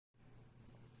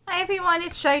Hi everyone,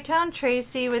 it's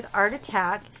Chi-townTraci with Art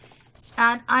Attack,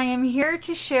 and I am here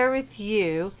to share with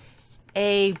you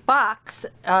a box,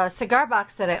 a cigar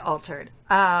box that I altered.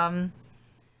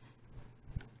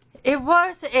 It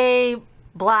was a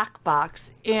black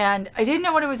box, and I didn't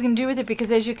know what I was going to do with it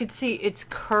because, as you can see, it's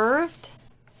curved.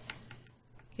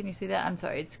 Can you see that? I'm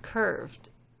sorry, it's curved.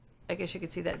 I guess you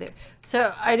could see that there.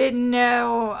 So I didn't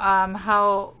know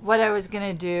what I was going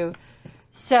to do.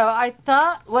 So I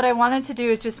thought what I wanted to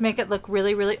do is just make it look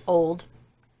really, really old.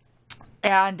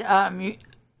 And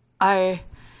I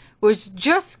was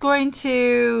just going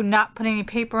to not put any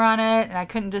paper on it, and I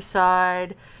couldn't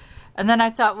decide. And then I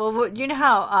thought, well, you know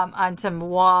how on some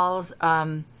walls,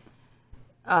 old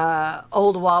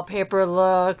wallpaper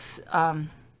looks, not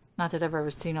that I've ever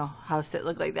seen a house that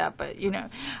looked like that, but you know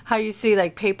how you see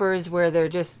like papers where they're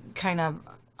just kind of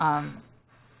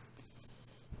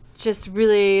just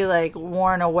really like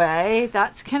worn away.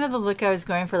 That's kind of the look I was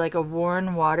going for, like a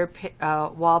worn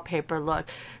wallpaper look.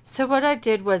 So what I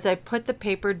did was I put the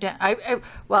paper down.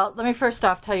 Well, let me first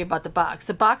off tell you about the box.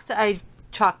 The box that I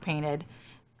chalk painted,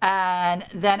 and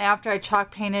then after I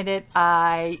chalk painted it,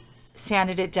 I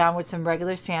sanded it down with some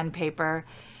regular sandpaper.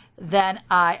 Then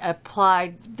I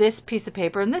applied this piece of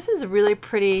paper, and this is a really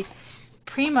pretty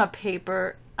Prima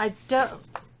paper. I don't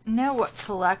know what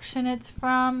collection it's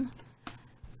from.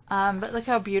 But look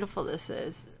how beautiful this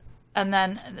is. And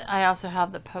then I also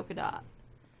have the polka dot.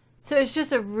 So it's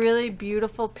just a really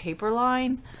beautiful paper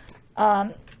line.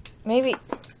 Maybe,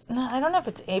 I don't know if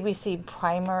it's ABC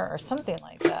primer or something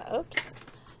like that. Oops.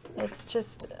 It's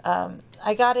just,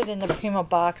 I got it in the Prima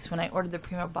box when I ordered the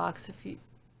Prima box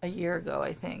a year ago,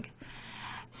 I think.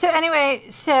 So anyway,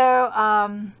 so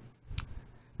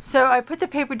I put the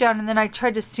paper down, and then I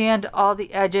tried to sand all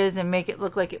the edges and make it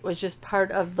look like it was just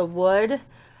part of the wood.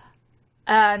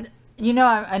 And you know,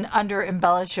 I'm an under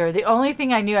embellisher. The only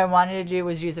thing I knew I wanted to do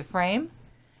was use a frame,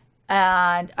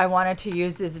 and I wanted to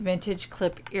use this vintage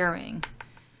clip earring.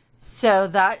 So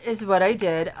that is what I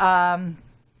did.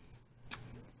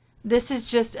 This is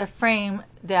just a frame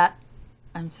that,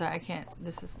 I'm sorry, I can't,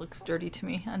 looks dirty to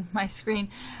me on my screen.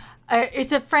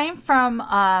 It's a frame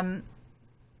from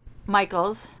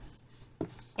Michael's,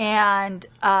 and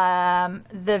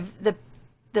the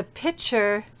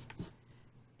picture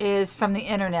is from the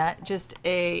internet.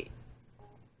 It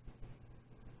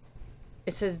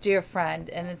says dear friend,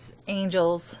 and it's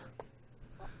angels.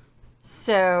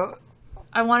 So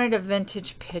I wanted a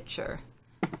vintage picture,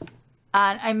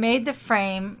 and I made the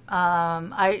frame.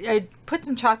 I put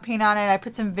some chalk paint on it. I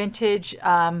put some vintage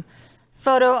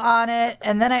photo on it,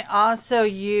 and then I also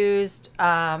used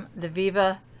the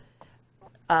Viva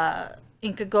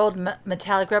Inca Gold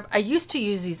metallic rub. I used to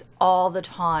use these all the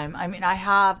time. I mean, I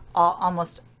have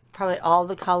almost probably all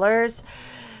the colors.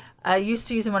 I used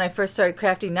to use them when I first started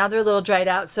crafting. Now they're a little dried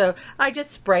out, so I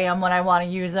just spray them when I want to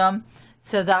use them.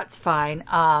 So that's fine.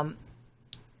 And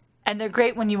they're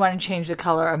great when you want to change the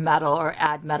color of metal or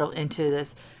add metal into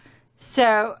this.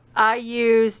 So I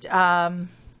used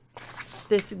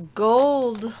this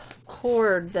gold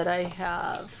cord that I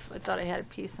have. I thought I had a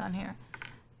piece on here.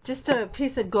 Just a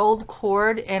piece of gold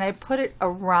cord, and I put it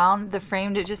around the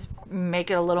frame to just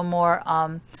make it a little more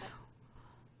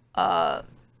I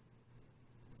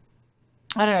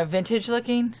don't know, vintage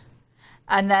looking.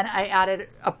 And then I added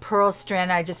a pearl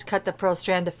strand. I just cut the pearl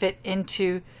strand to fit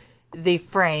into the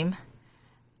frame.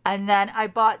 And then I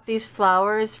bought these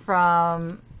flowers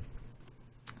from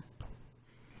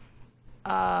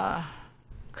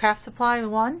Craft Supply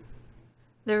One.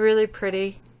 They're really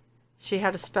pretty. She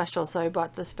had a special, so I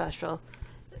bought the special.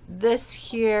 This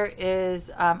here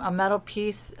is a metal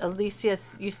piece. Alicia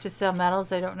used to sell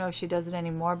metals. I don't know if she does it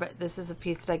anymore, but this is a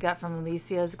piece that I got from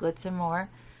Alicia's Glitz and More.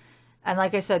 And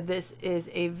like I said, this is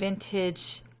a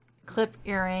vintage clip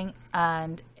earring,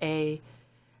 and I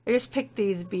just picked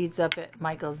these beads up at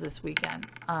Michael's this weekend.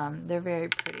 They're very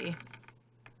pretty.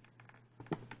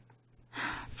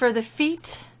 For the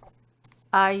feet,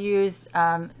 I used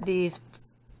these,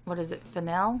 what is it,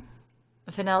 fennel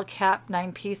cap,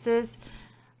 9 pieces.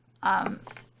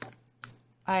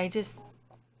 I just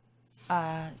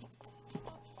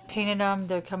painted them.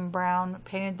 They come brown.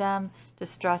 Painted them,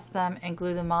 distressed them, and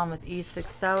glued them on with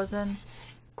E6000.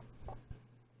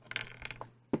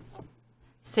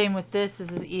 Same with this.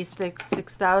 This is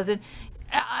E6000.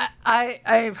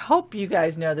 I hope you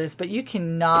guys know this, but you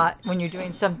cannot, when you're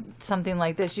doing something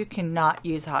like this, you cannot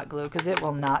use hot glue because it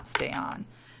will not stay on.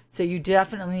 So you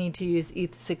definitely need to use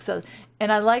E6000.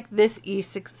 And I like this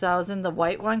E6000, the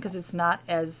white one, because it's not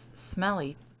as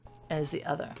smelly as the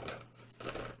other.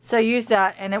 So I use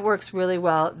that, and it works really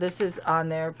well. This is on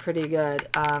there pretty good.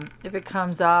 If it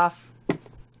comes off,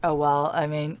 oh well, I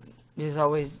mean, there's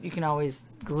always, you can always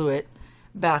glue it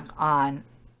back on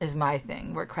is my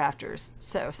thing. We're crafters,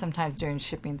 so sometimes during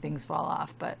shipping things fall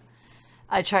off, but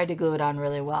I tried to glue it on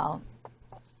really well.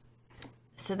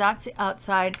 So that's the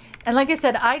outside. And like I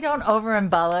said, I don't over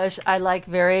embellish. I like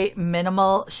very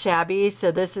minimal shabby.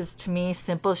 So this is, to me,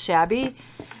 simple shabby.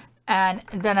 And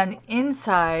then on the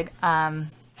inside, I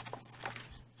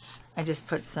just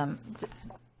put some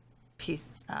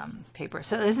piece paper.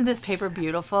 So isn't this paper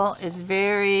beautiful? It's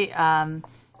very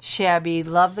shabby.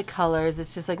 Love the colors.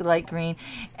 It's just like light green.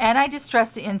 And I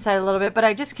distressed the inside a little bit, but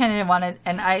I just kind of wanted,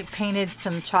 and I painted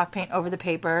some chalk paint over the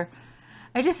paper.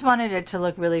 I just wanted it to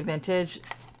look really vintage,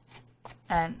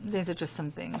 and these are just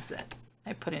some things that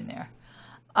I put in there.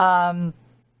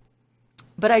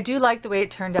 But I do like the way it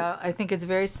turned out. I think it's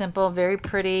very simple, very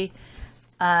pretty.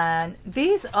 And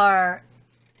these are,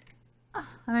 I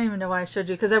don't even know why I showed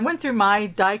you, because I went through my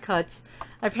die cuts.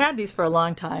 I've had these for a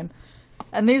long time.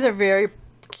 And these are very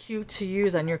cute to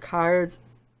use on your cards,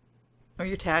 or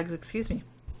your tags, excuse me.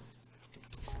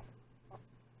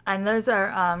 And those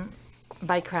are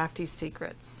by Crafty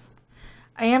Secrets.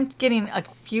 I am getting a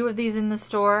few of these in the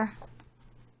store,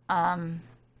 but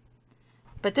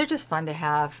they're just fun to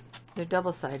have. They're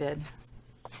double-sided.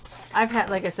 I've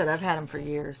had, like I said, I've had them for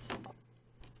years.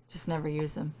 Just never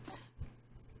use them.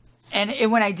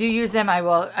 And when I do use them,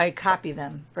 I copy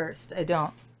them first.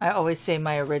 I always say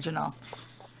my original.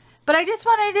 But I just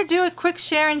wanted to do a quick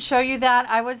share and show you that.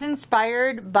 I was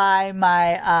inspired by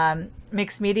my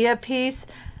mixed media piece.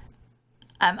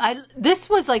 This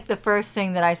was like the first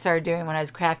thing that I started doing when I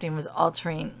was crafting, was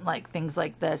altering like things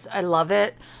like this. I love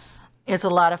it. It's a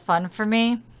lot of fun for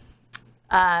me.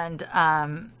 And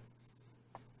well,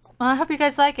 I hope you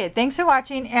guys like it. Thanks for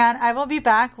watching, and I will be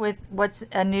back with what's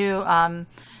a new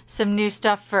some new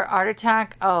stuff for Art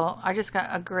Attack. Oh, I just got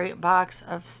a great box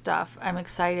of stuff. I'm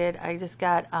excited. I just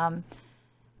got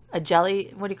a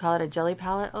jelly, what do you call it, a jelly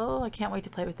palette. Oh, I can't wait to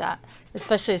play with that,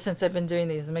 especially since I've been doing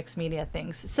these mixed media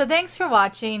things. So thanks for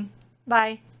watching.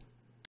 Bye.